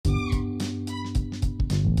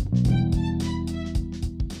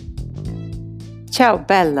Ciao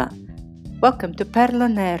Bella! Welcome to Perla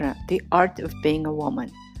Nera, the art of being a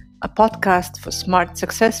woman, a podcast for smart,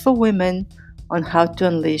 successful women on how to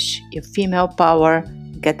unleash your female power,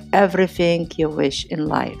 get everything you wish in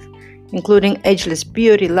life, including ageless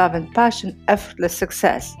beauty, love and passion, effortless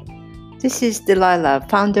success. This is Delilah,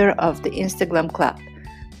 founder of the Instagram Club.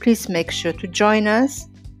 Please make sure to join us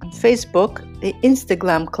on Facebook, the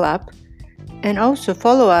Instagram Club, and also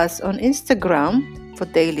follow us on Instagram for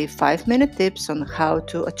daily 5-minute tips on how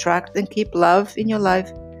to attract and keep love in your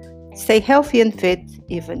life. Stay healthy and fit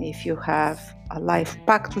even if you have a life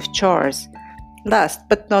packed with chores. Last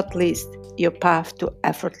but not least, your path to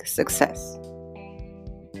effortless success.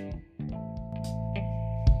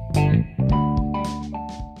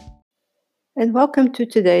 And welcome to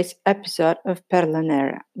today's episode of Perla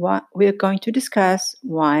Nera. We are going to discuss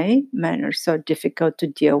why men are so difficult to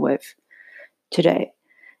deal with today.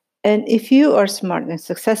 And if you are smart and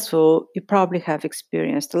successful, you probably have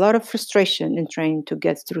experienced a lot of frustration in trying to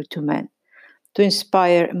get through to men, to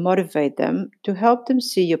inspire and motivate them, to help them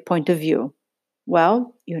see your point of view.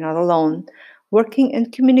 Well, you're not alone. Working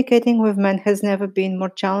and communicating with men has never been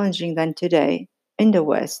more challenging than today in the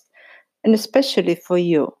West, and especially for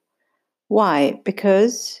you. Why?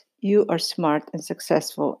 Because you are smart and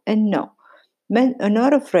successful. And no, men are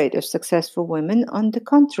not afraid of successful women. On the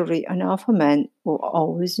contrary, an alpha man will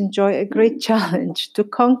always enjoy a great challenge to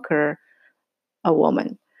conquer a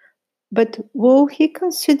woman. But will he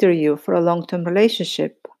consider you for a long term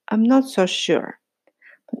relationship? I'm not so sure.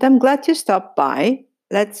 But I'm glad you stopped by.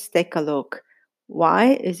 Let's take a look.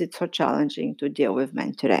 Why is it so challenging to deal with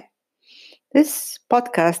men today? This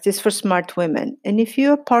podcast is for smart women, and if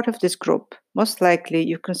you are part of this group, most likely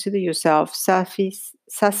you consider yourself savvy,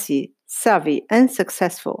 and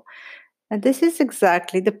successful. And this is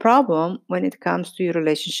exactly the problem when it comes to your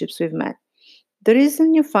relationships with men. The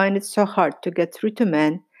reason you find it so hard to get through to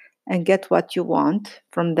men and get what you want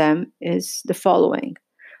from them is the following.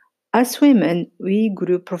 As women, we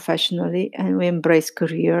grew professionally and we embraced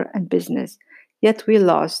career and business, yet we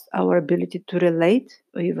lost our ability to relate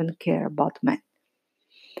or even care about men.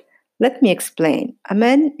 Let me explain. A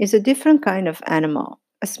man is a different kind of animal.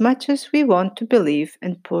 As much as we want to believe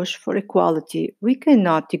and push for equality, we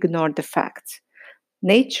cannot ignore the facts.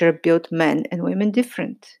 Nature built men and women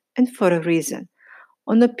different, and for a reason.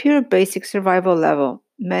 On a pure basic survival level,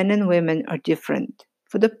 men and women are different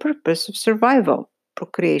for the purpose of survival,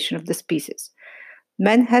 procreation of the species.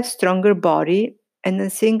 Men have stronger body and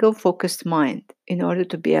a single focused mind in order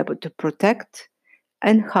to be able to protect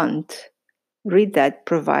and hunt, read that,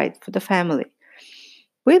 provide for the family.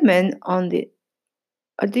 Women are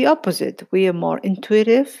the opposite. We are more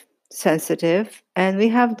intuitive, sensitive, and we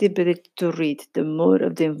have the ability to read the mood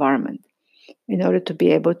of the environment in order to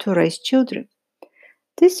be able to raise children.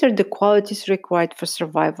 These are the qualities required for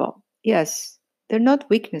survival. Yes, they're not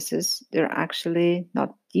weaknesses, they're actually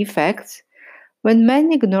not defects. When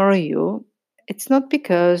men ignore you, it's not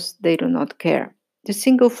because they do not care. They're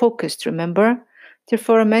single focused, remember?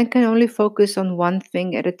 Therefore, a man can only focus on one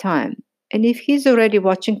thing at a time. And if he's already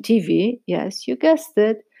watching TV, yes, you guessed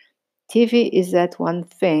it, TV is that one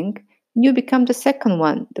thing, you become the second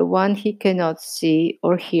one, the one he cannot see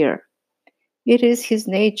or hear. It is his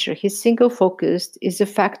nature. His single focused is a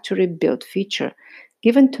factory built feature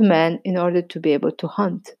given to man in order to be able to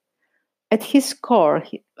hunt. At his core,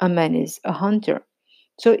 a man is a hunter.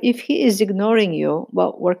 So if he is ignoring you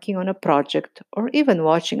while working on a project or even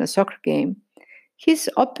watching a soccer game, he's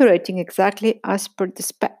operating exactly as per the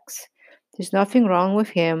specs. There's nothing wrong with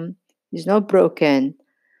him, he's not broken,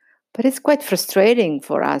 but it's quite frustrating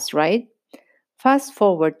for us, right? Fast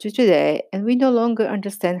forward to today, and we no longer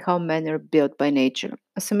understand how men are built by nature.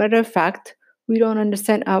 As a matter of fact, we don't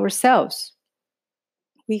understand ourselves.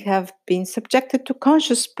 We have been subjected to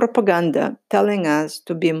conscious propaganda telling us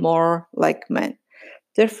to be more like men.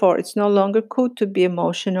 Therefore, it's no longer cool to be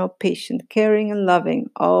emotional, patient, caring, and loving,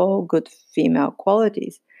 all good female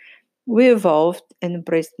qualities. We evolved and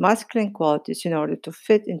embraced masculine qualities in order to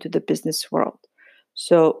fit into the business world.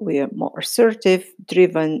 So we are more assertive,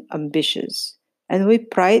 driven, ambitious, and we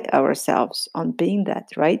pride ourselves on being that,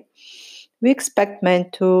 right? We expect men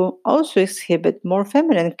to also exhibit more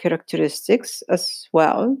feminine characteristics as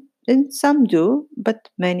well, and some do, but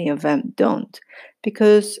many of them don't,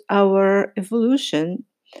 because our evolution,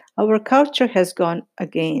 our culture has gone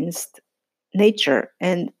against nature.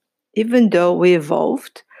 And even though we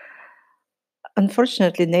evolved,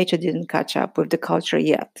 unfortunately, nature didn't catch up with the culture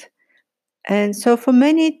yet. And so, for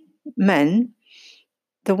many men,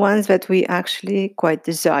 the ones that we actually quite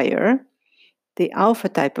desire, the alpha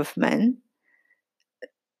type of men,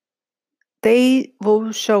 They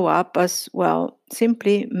will show up as, well,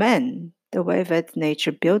 simply men, the way that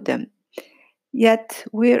nature built them. Yet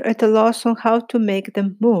we're at a loss on how to make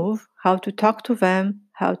them move, how to talk to them,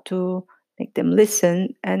 how to make them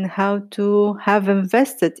listen, and how to have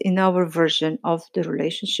invested in our version of the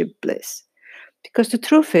relationship bliss. Because the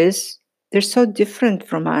truth is, they're so different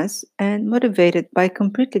from us and motivated by a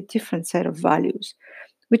completely different set of values,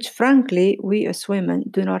 which frankly we as women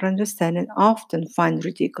do not understand and often find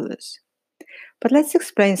ridiculous. But let's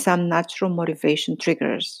explain some natural motivation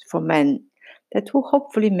triggers for men that will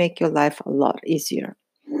hopefully make your life a lot easier.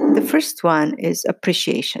 The first one is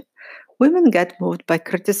appreciation. Women get moved by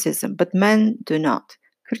criticism, but men do not.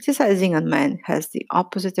 Criticizing a man has the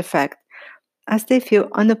opposite effect, as they feel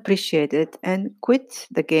unappreciated and quit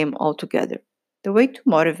the game altogether. The way to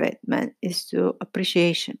motivate men is through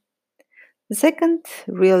appreciation. The second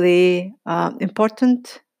really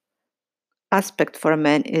important aspect for a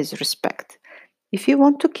man is respect. If you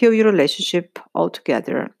want to kill your relationship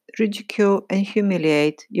altogether, ridicule and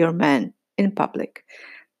humiliate your man in public.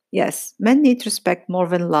 Yes, men need respect more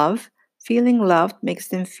than love. Feeling loved makes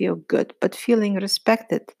them feel good, but feeling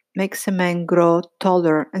respected makes a man grow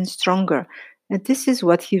taller and stronger. And this is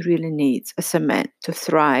what he really needs as a man to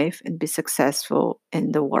thrive and be successful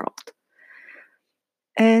in the world.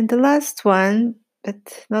 And the last one,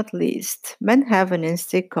 but not least, men have an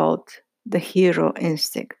instinct called the hero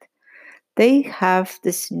instinct. They have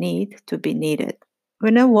this need to be needed.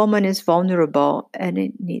 When a woman is vulnerable and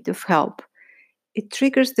in need of help, it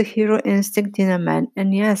triggers the hero instinct in a man.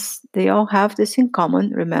 And yes, they all have this in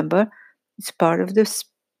common. Remember, it's part of the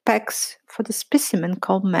specs for the specimen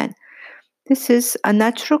called man. This is a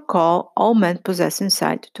natural call all men possess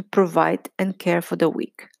inside to provide and care for the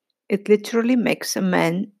weak. It literally makes a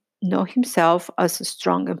man know himself as a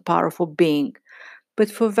strong and powerful being. But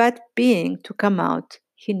for that being to come out,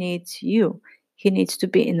 he needs you. He needs to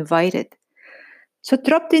be invited. So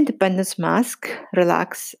drop the independence mask,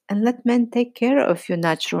 relax, and let men take care of your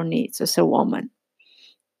natural needs as a woman.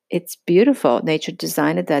 It's beautiful. Nature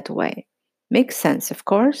designed it that way. Makes sense, of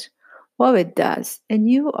course. Well, it does. And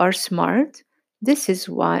you are smart. This is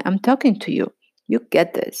why I'm talking to you. You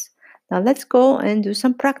get this. Now let's go and do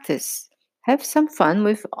some practice. Have some fun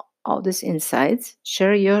with all these insights.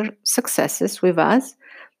 Share your successes with us.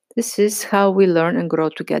 This is how we learn and grow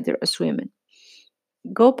together as women.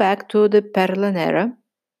 Go back to the Perlanera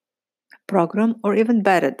program, or even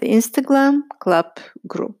better, the Instagram Club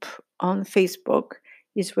group on Facebook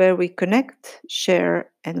is where we connect, share,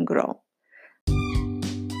 and grow.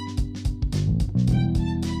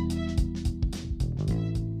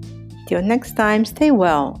 Till next time, stay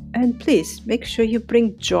well, and please make sure you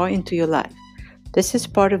bring joy into your life. This is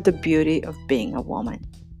part of the beauty of being a woman.